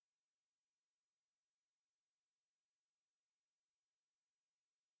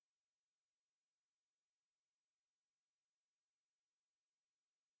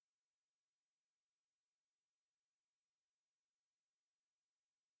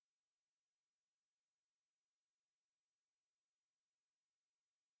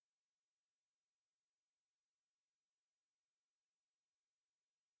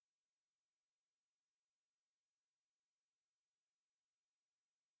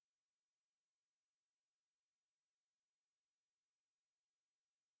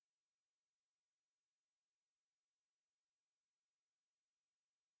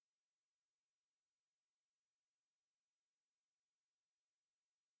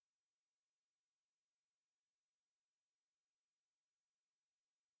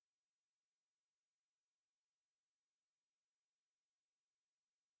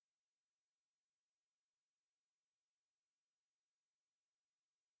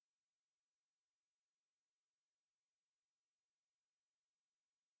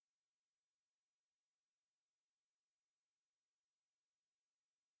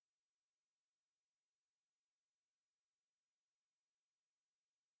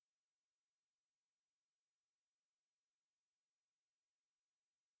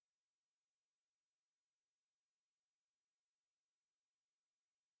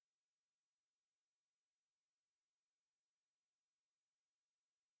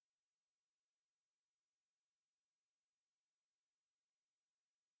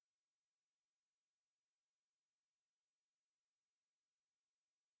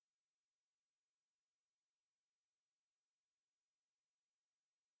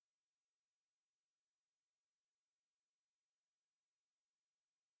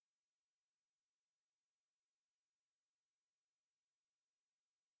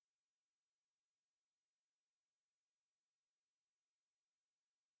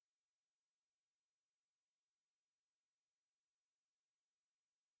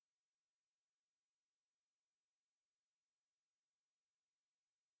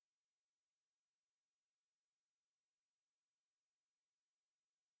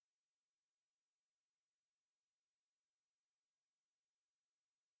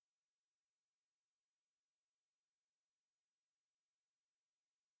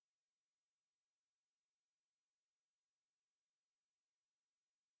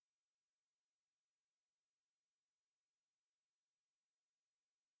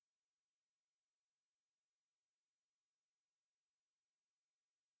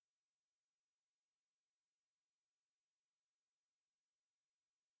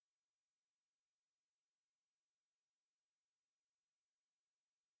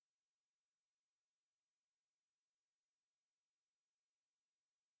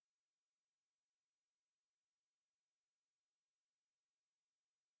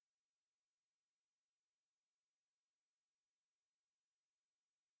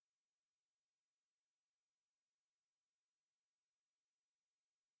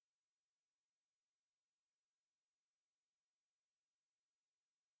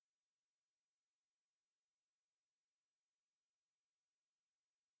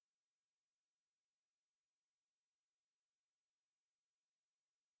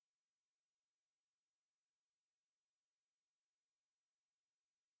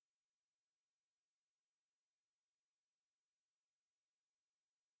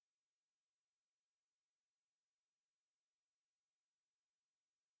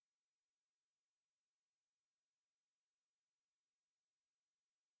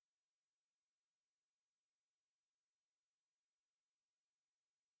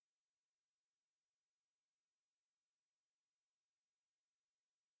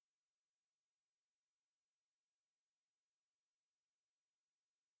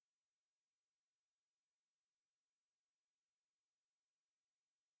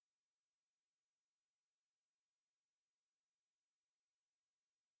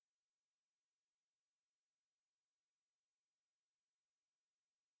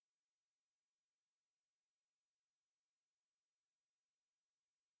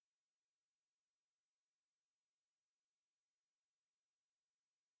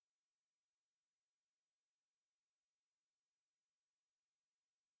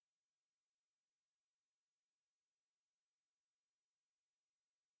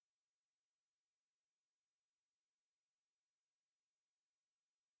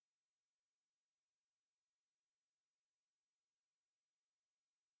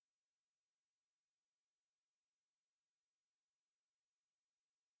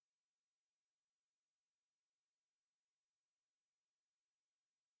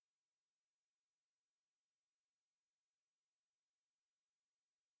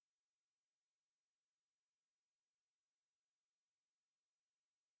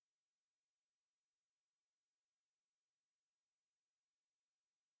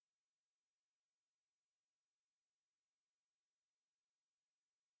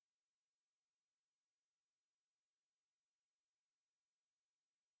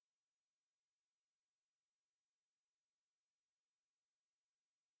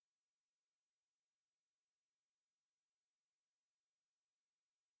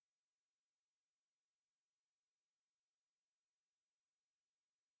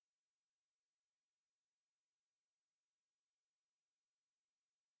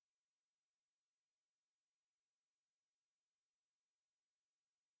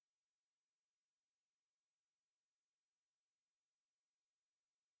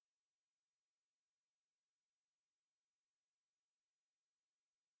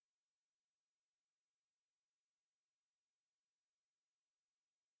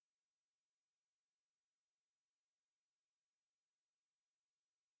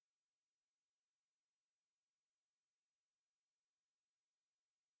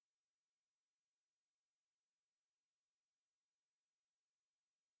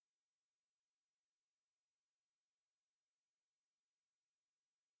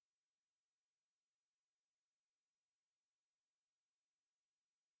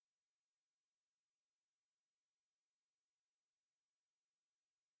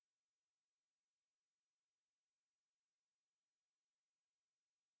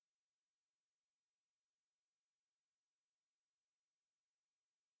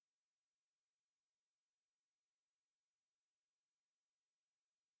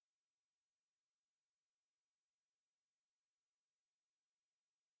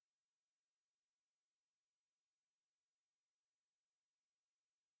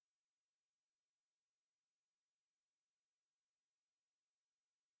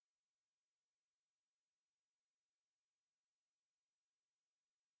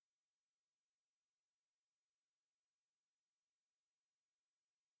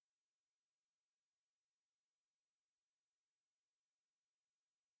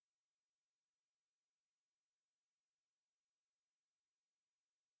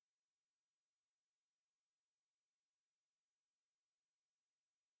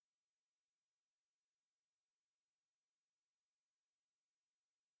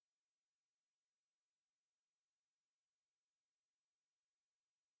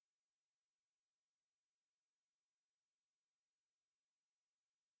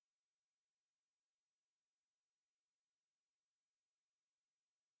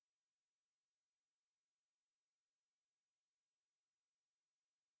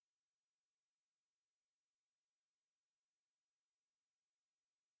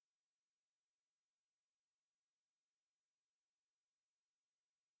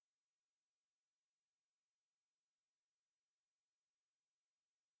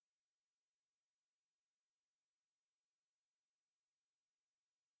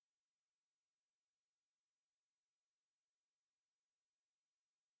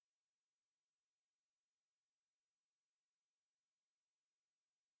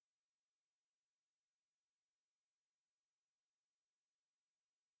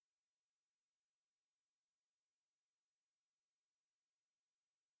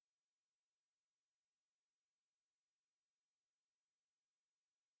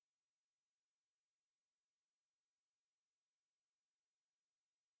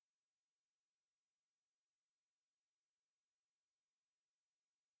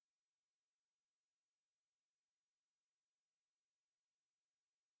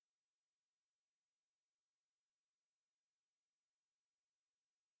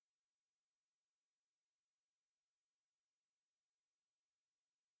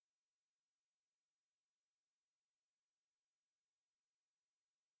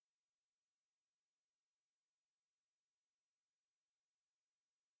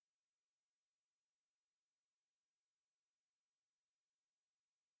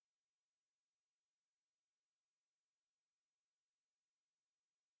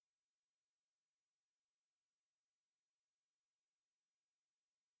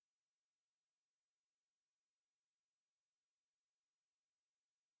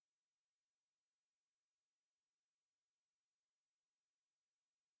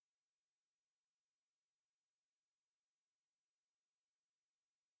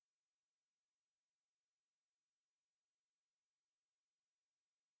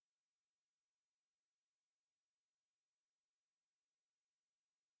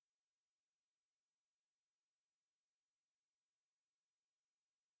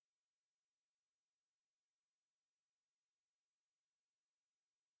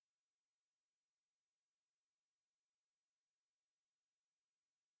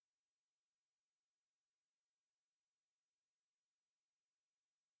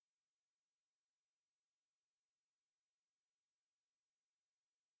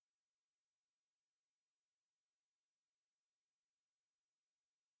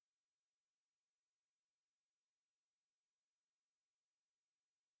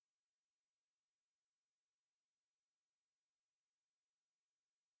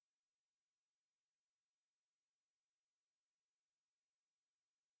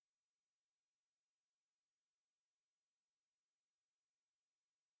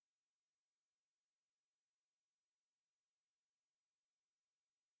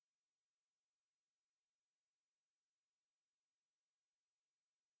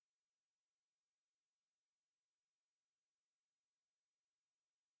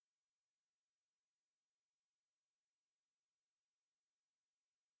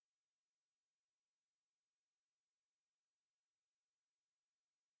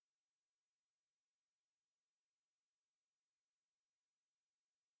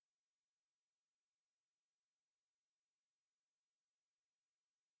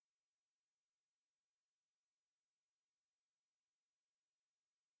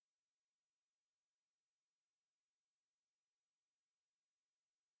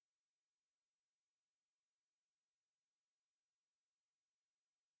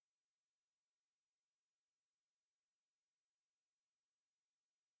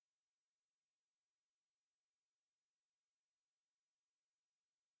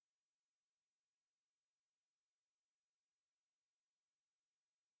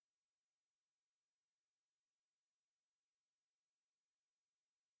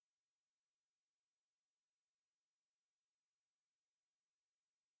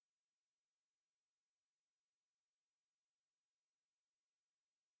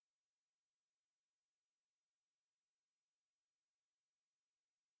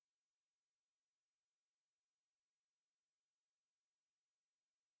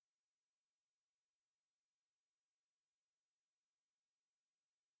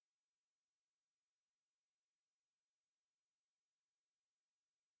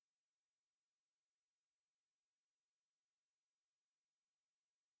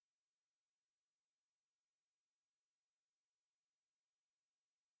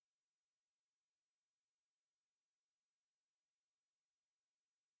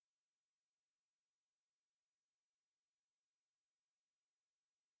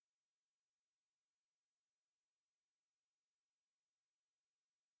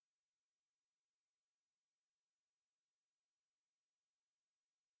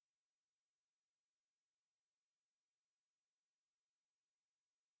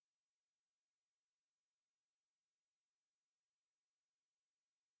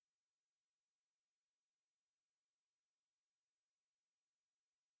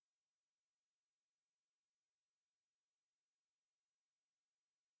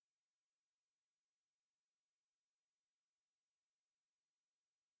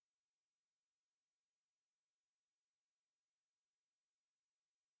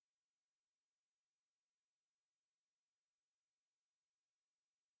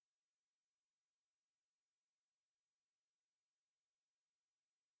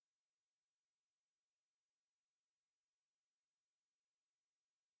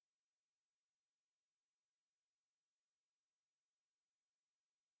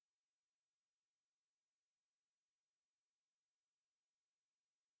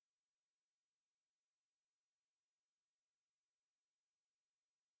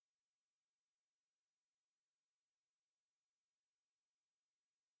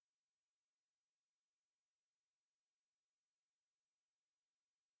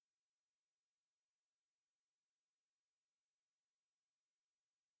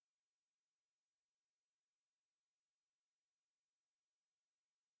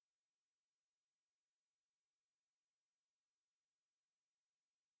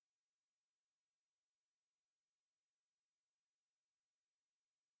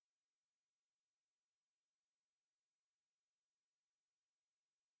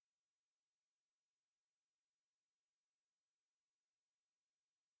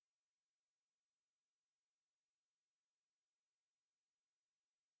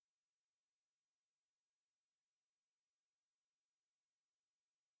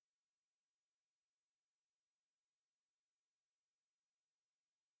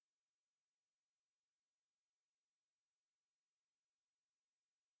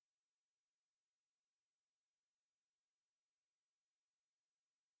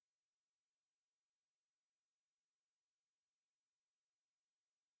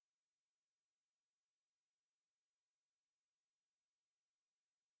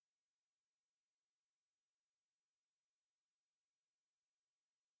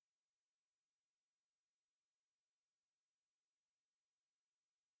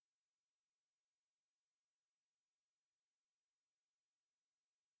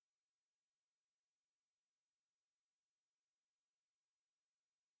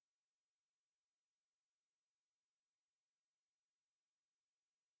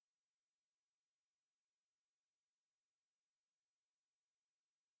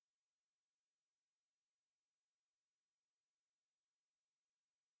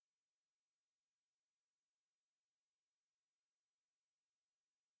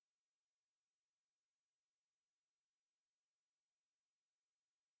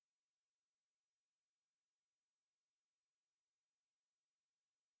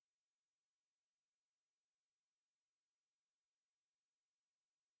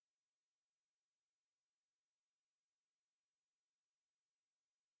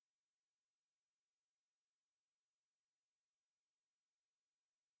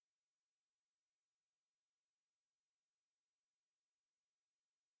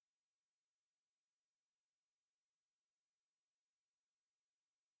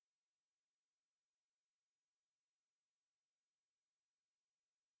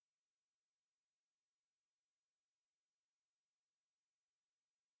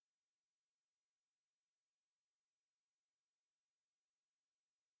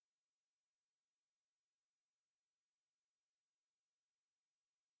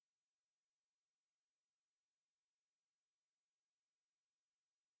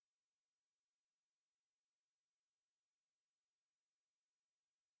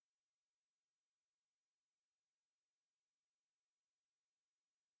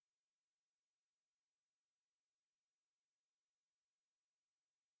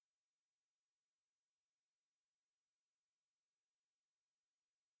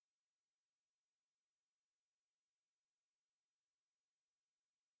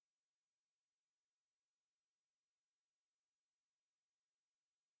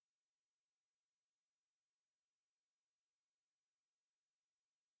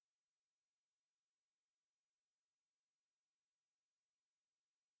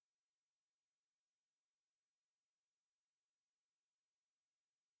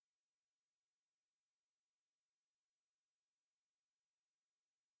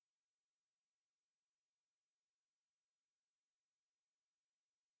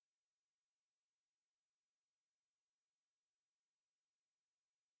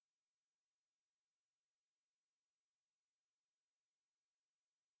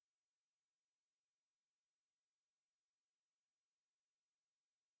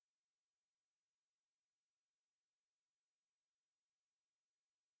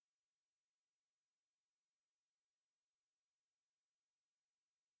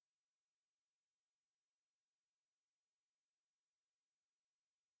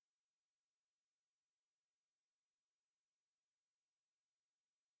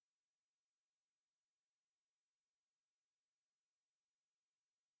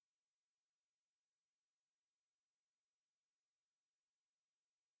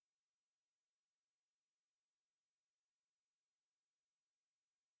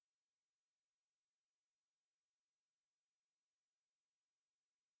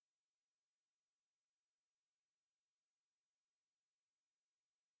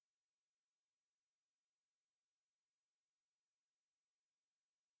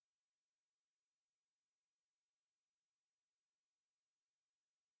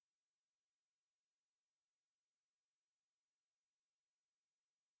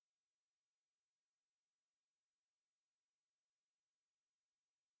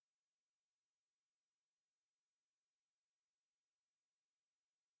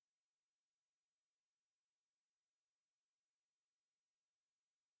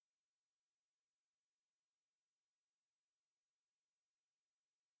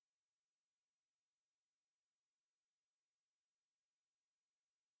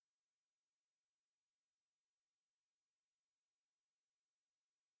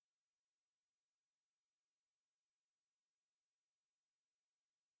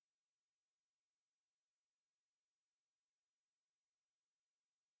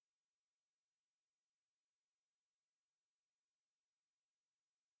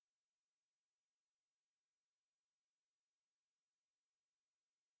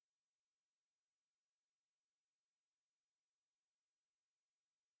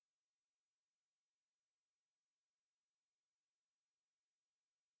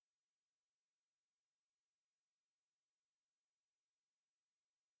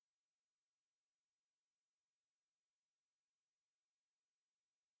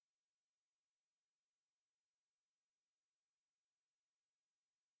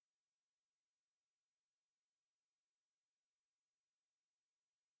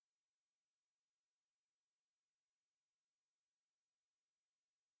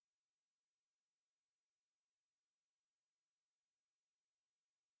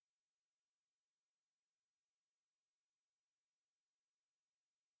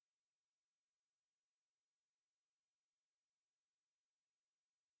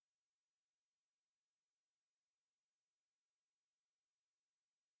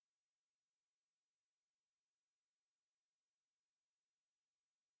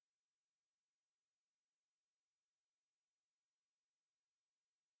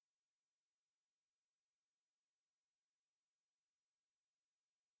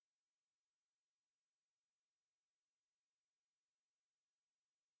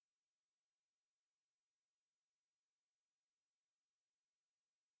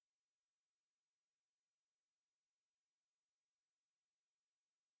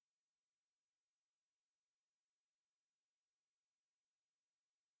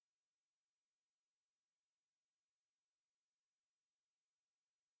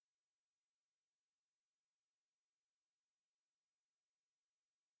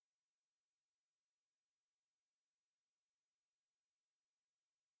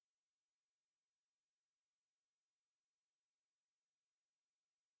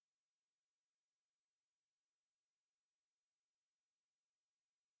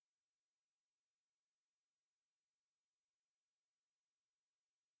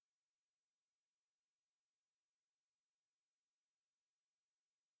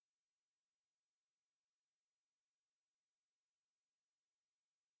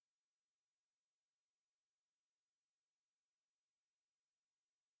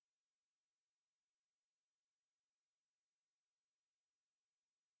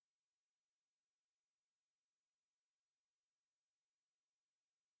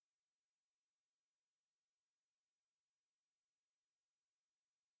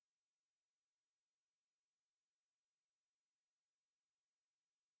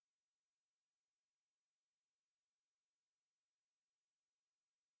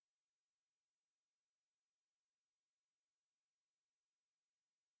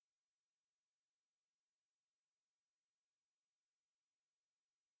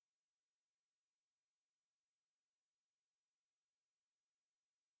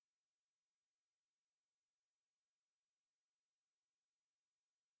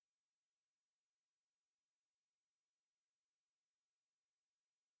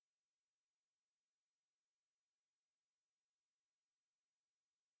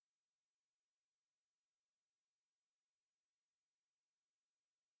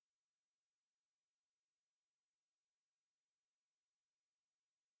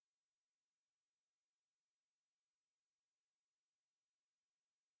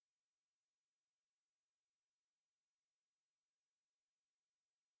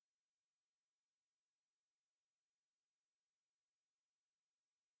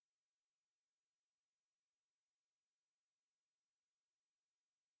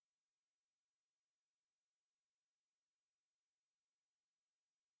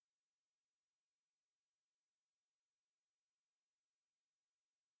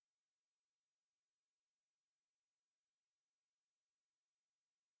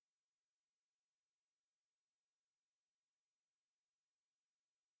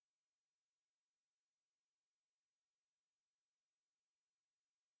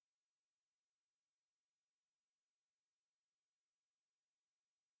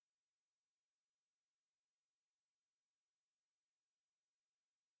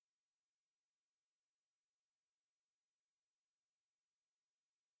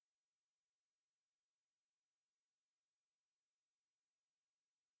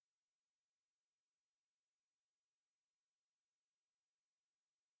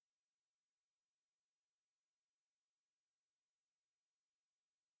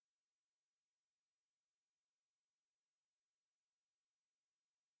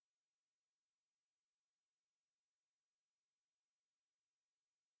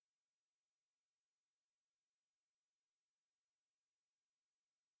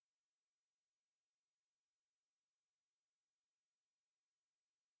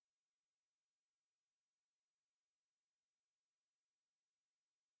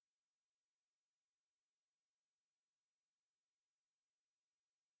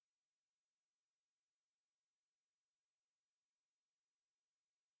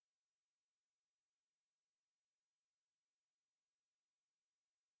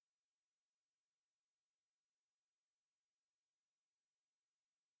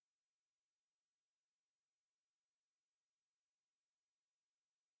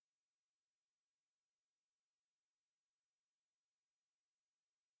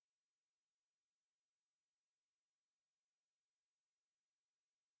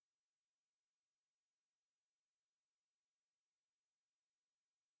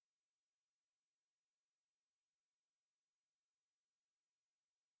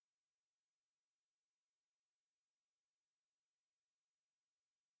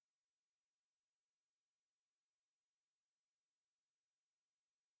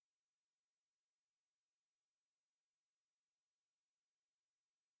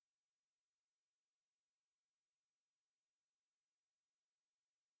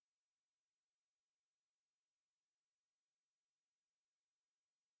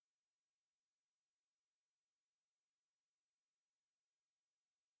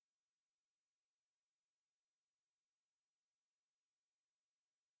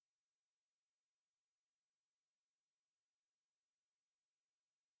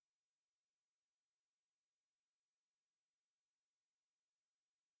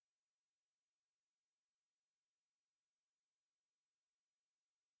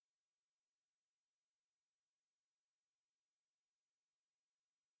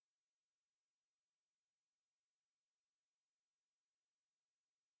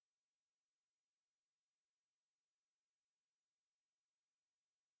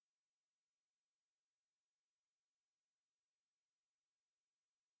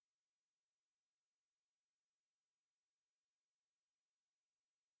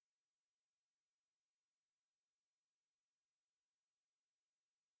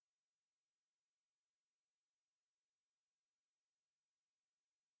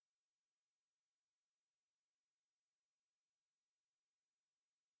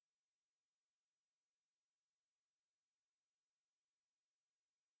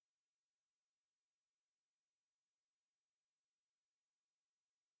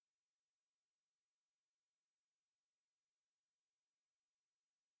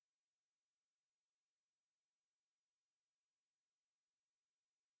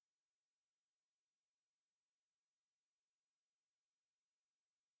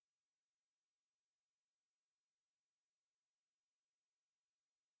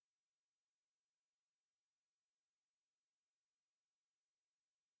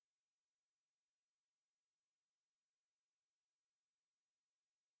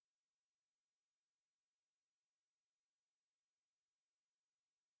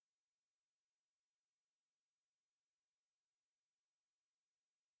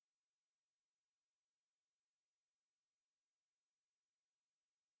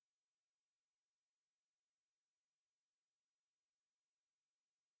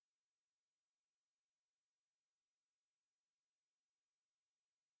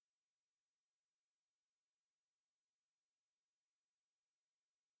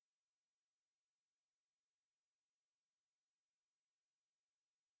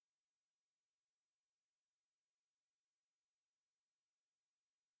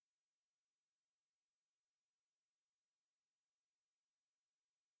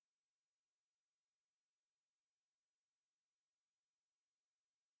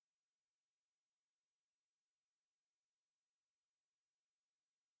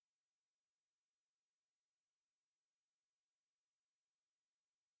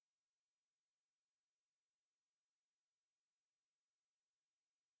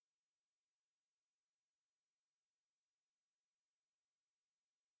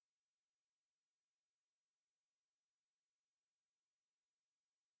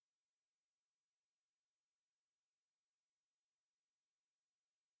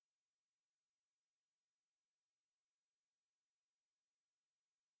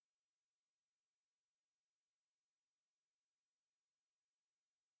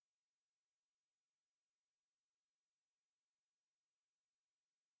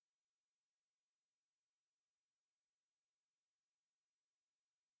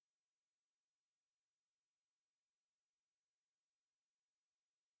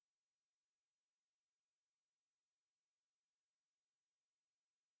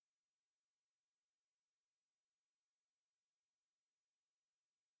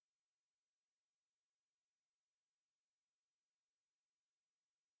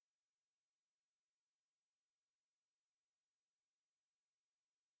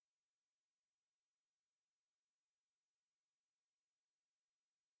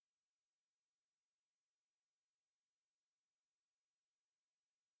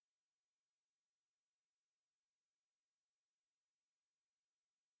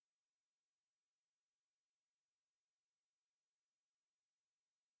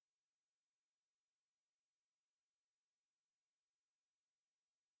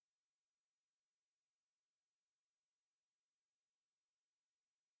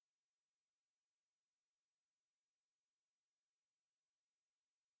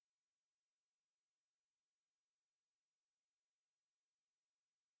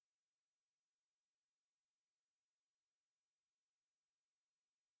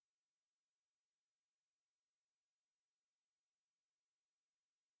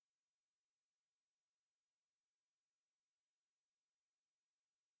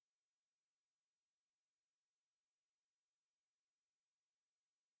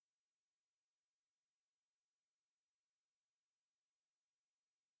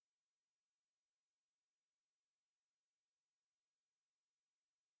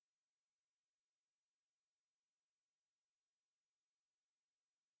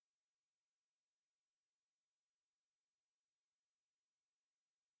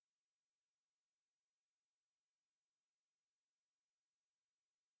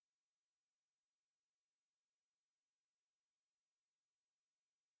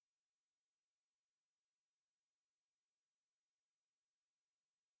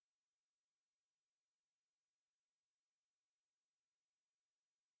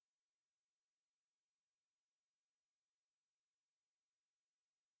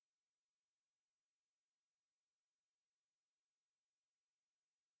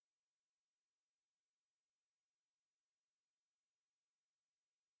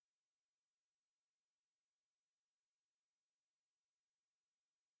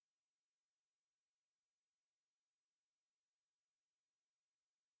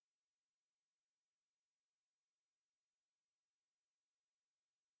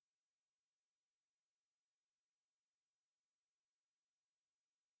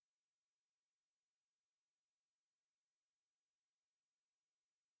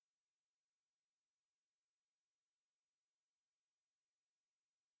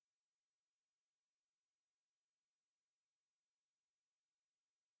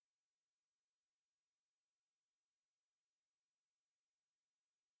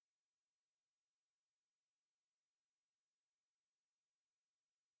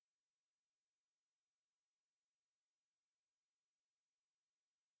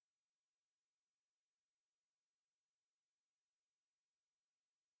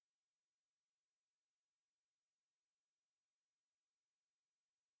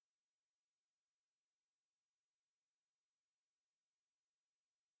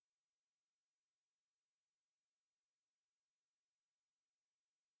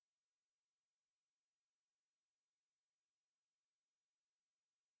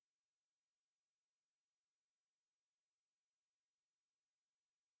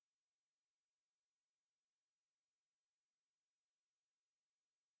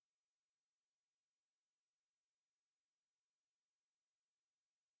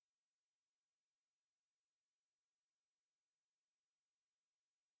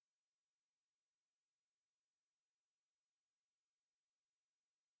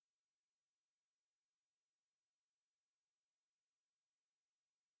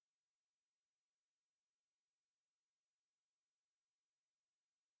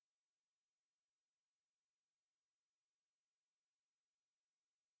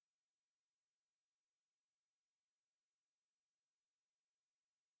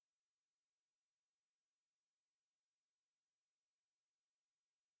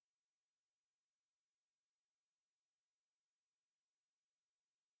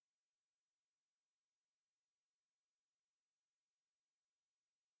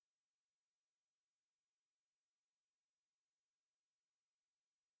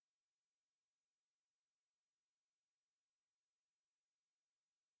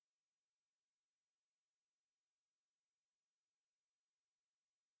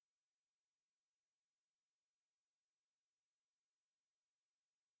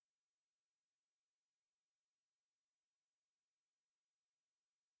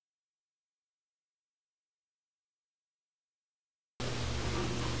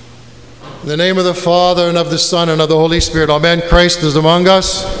In the name of the Father, and of the Son, and of the Holy Spirit. Amen. Christ is among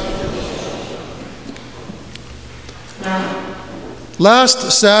us.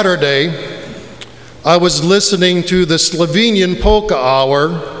 Last Saturday, I was listening to the Slovenian Polka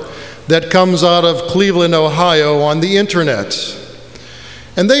Hour that comes out of Cleveland, Ohio on the internet.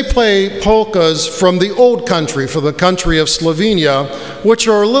 And they play polkas from the old country, from the country of Slovenia, which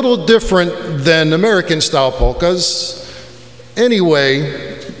are a little different than American-style polkas. Anyway,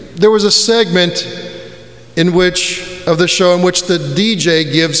 there was a segment of the show in which the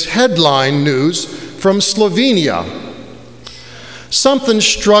DJ gives headline news from Slovenia. Something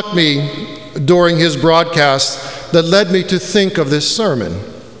struck me during his broadcast that led me to think of this sermon.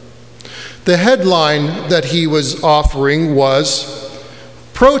 The headline that he was offering was,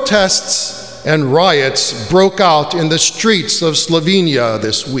 "Protests and riots broke out in the streets of Slovenia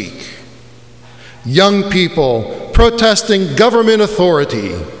this week. Young people protesting government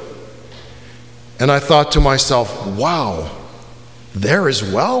authority." And I thought to myself, wow, there as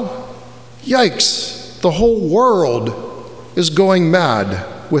well? Yikes, the whole world is going mad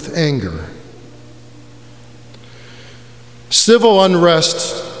with anger. Civil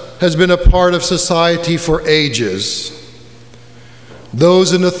unrest has been a part of society for ages.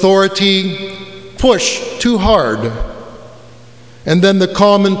 Those in authority push too hard, and then the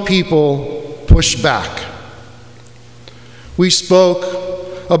common people push back. We spoke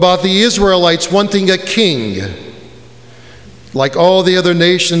about the Israelites wanting a king, like all the other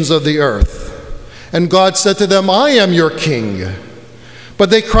nations of the earth. And God said to them, "I am your king." But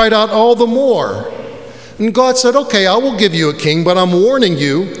they cried out all the more. And God said, "Okay, I will give you a king, but I'm warning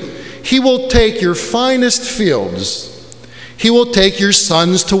you, he will take your finest fields. He will take your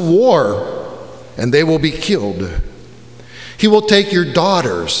sons to war, and they will be killed. He will take your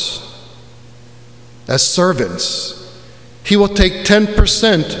daughters as servants. He will take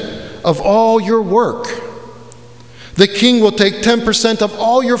 10% of all your work. The king will take 10% of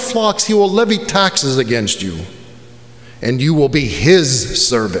all your flocks. He will levy taxes against you, and you will be his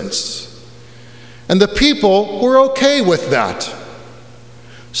servants." And the people were okay with that.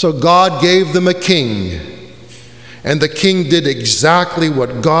 So God gave them a king, and the king did exactly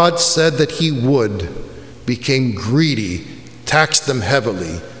what God said that he would, became greedy, taxed them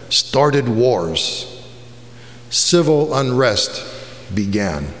heavily, started wars. Civil unrest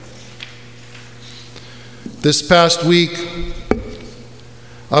began. This past week,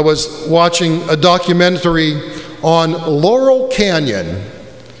 I was watching a documentary on Laurel Canyon.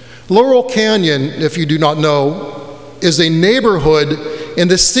 Laurel Canyon, if you do not know, is a neighborhood in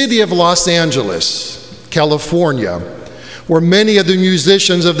the city of Los Angeles, California, where many of the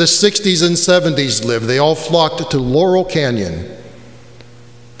musicians of the 60s and 70s lived. They all flocked to Laurel Canyon.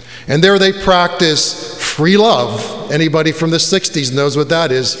 And there they practice free love. Anybody from the 60s knows what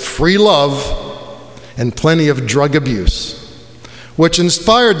that is. Free love and plenty of drug abuse, which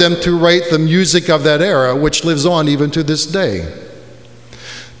inspired them to write the music of that era, which lives on even to this day.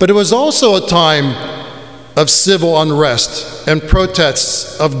 But it was also a time of civil unrest and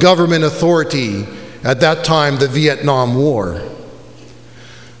protests of government authority, at that time, the Vietnam War.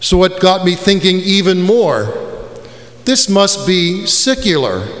 So what got me thinking even more, this must be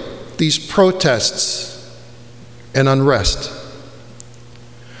secular, these protests and unrest.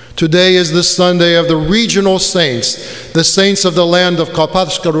 Today is the Sunday of the regional saints, the saints of the land of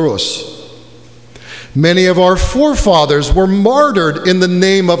Karpatska Rus. Many of our forefathers were martyred in the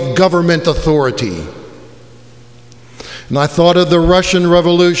name of government authority. And I thought of the Russian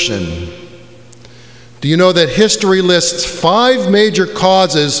Revolution. Do you know that history lists 5 major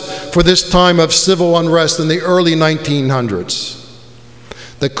causes for this time of civil unrest in the early 1900s?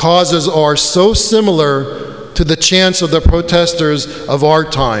 The causes are so similar to the chants of the protesters of our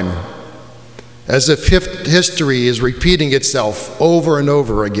time, as if history is repeating itself over and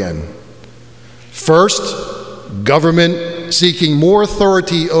over again. First, government seeking more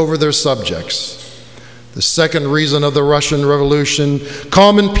authority over their subjects. The second reason of the Russian Revolution,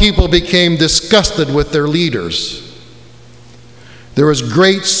 common people became disgusted with their leaders. There was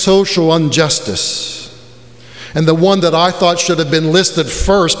great social injustice. And the one that I thought should have been listed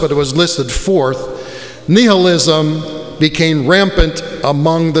first, but it was listed fourth, nihilism became rampant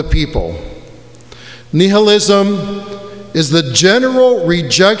among the people. Nihilism is the general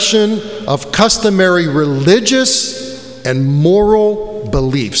rejection of customary religious and moral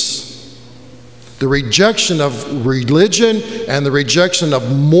beliefs. The rejection of religion and the rejection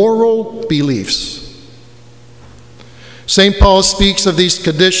of moral beliefs. St. Paul speaks of these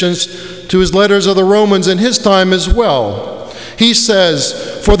conditions to his letters of the Romans in his time as well. He says,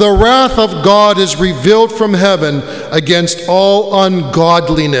 "For the wrath of God is revealed from heaven against all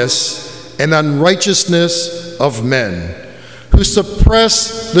ungodliness and unrighteousness of men, who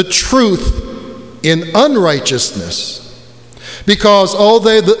suppress the truth in unrighteousness. Because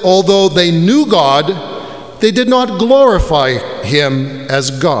although they knew God, they did not glorify him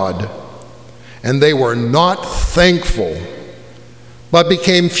as God, and they were not thankful, but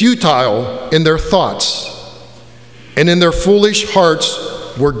became futile in their thoughts, and in their foolish hearts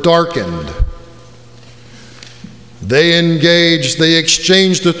were darkened. They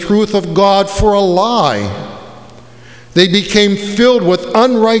exchanged the truth of God for a lie. They became filled with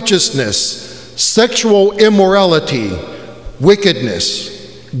unrighteousness, sexual immorality, wickedness,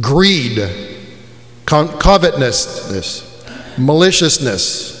 greed, covetousness,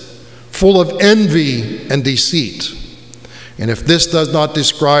 maliciousness, full of envy and deceit. And if this does not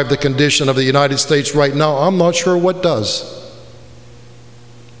describe the condition of the United States right now, I'm not sure what does.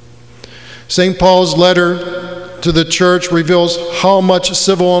 St. Paul's letter to the church reveals how much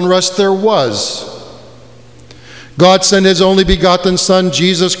civil unrest there was. God sent his only begotten Son,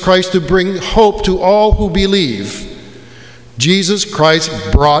 Jesus Christ, to bring hope to all who believe. Jesus Christ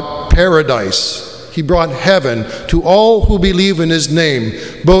brought paradise. He brought heaven to all who believe in his name,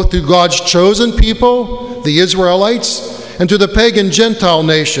 both to God's chosen people, the Israelites, and to the pagan Gentile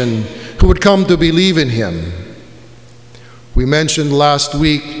nation who would come to believe in him. We mentioned last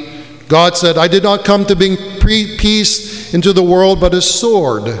week, God said, "I did not come to bring peace into the world, but a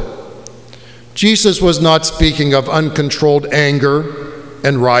sword." Jesus was not speaking of uncontrolled anger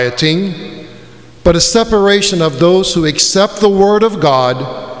and rioting, but a separation of those who accept the word of God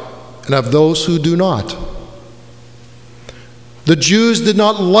and of those who do not. The Jews did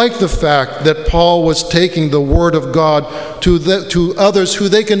not like the fact that Paul was taking the word of God to others who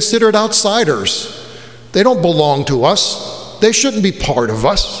they considered outsiders. They don't belong to us. They shouldn't be part of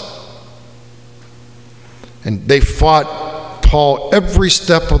us. And they fought Paul every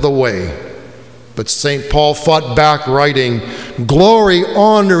step of the way. But St. Paul fought back, writing, "Glory,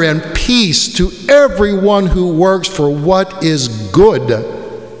 honor, and peace to everyone who works for what is good,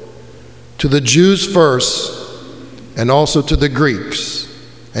 to the Jews first, and also to the Greeks."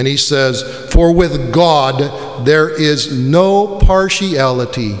 And he says, "For with God there is no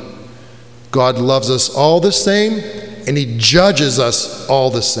partiality." God loves us all the same, and he judges us all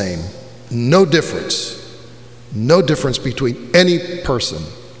the same. No difference. No difference between any person.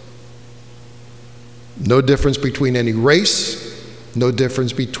 No difference between any race. No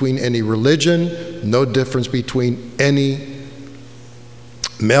difference between any religion. No difference between any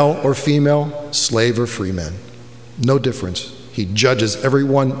male or female, slave or free man. No difference. He judges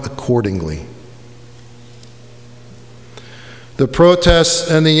everyone accordingly. The protests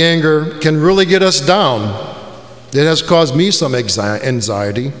and the anger can really get us down. It has caused me some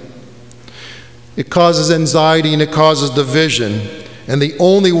anxiety. It causes anxiety and it causes division. And the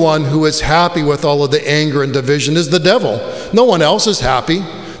only one who is happy with all of the anger and division is the devil. No one else is happy.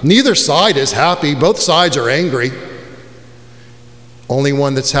 Neither side is happy. Both sides are angry. Only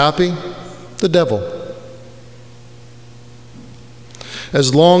one that's happy? The devil.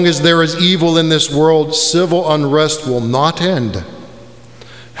 As long as there is evil in this world, civil unrest will not end.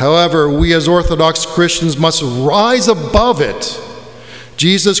 However, we as Orthodox Christians must rise above it.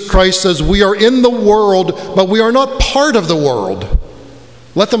 Jesus Christ says we are in the world, but we are not part of the world.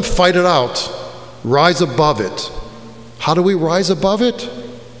 Let them fight it out. Rise above it. How do we rise above it?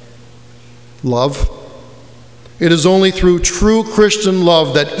 Love. It is only through true Christian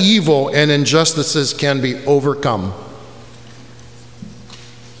love that evil and injustices can be overcome.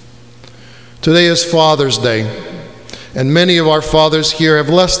 Today is Father's Day, and many of our fathers here have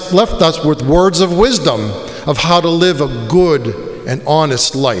left us with words of wisdom of how to live a good and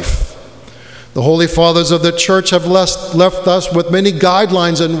honest life. The Holy Fathers of the Church have left us with many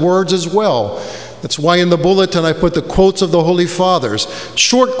guidelines and words as well. That's why in the bulletin I put the quotes of the Holy Fathers.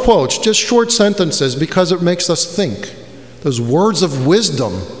 Short quotes, just short sentences, because it makes us think. Those words of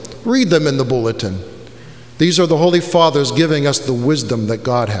wisdom, read them in the bulletin. These are the Holy Fathers giving us the wisdom that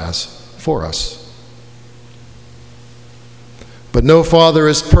God has for us. But no father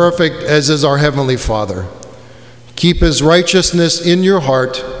is perfect as is our Heavenly Father. Keep his righteousness in your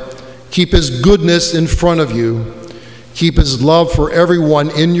heart. Keep his goodness in front of you. Keep his love for everyone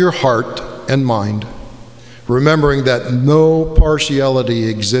in your heart and mind, remembering that no partiality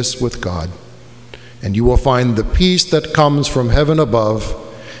exists with God. And you will find the peace that comes from heaven above,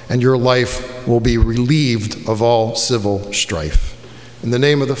 and your life will be relieved of all civil strife. In the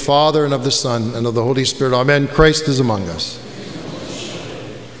name of the Father, and of the Son, and of the Holy Spirit, amen. Christ is among us.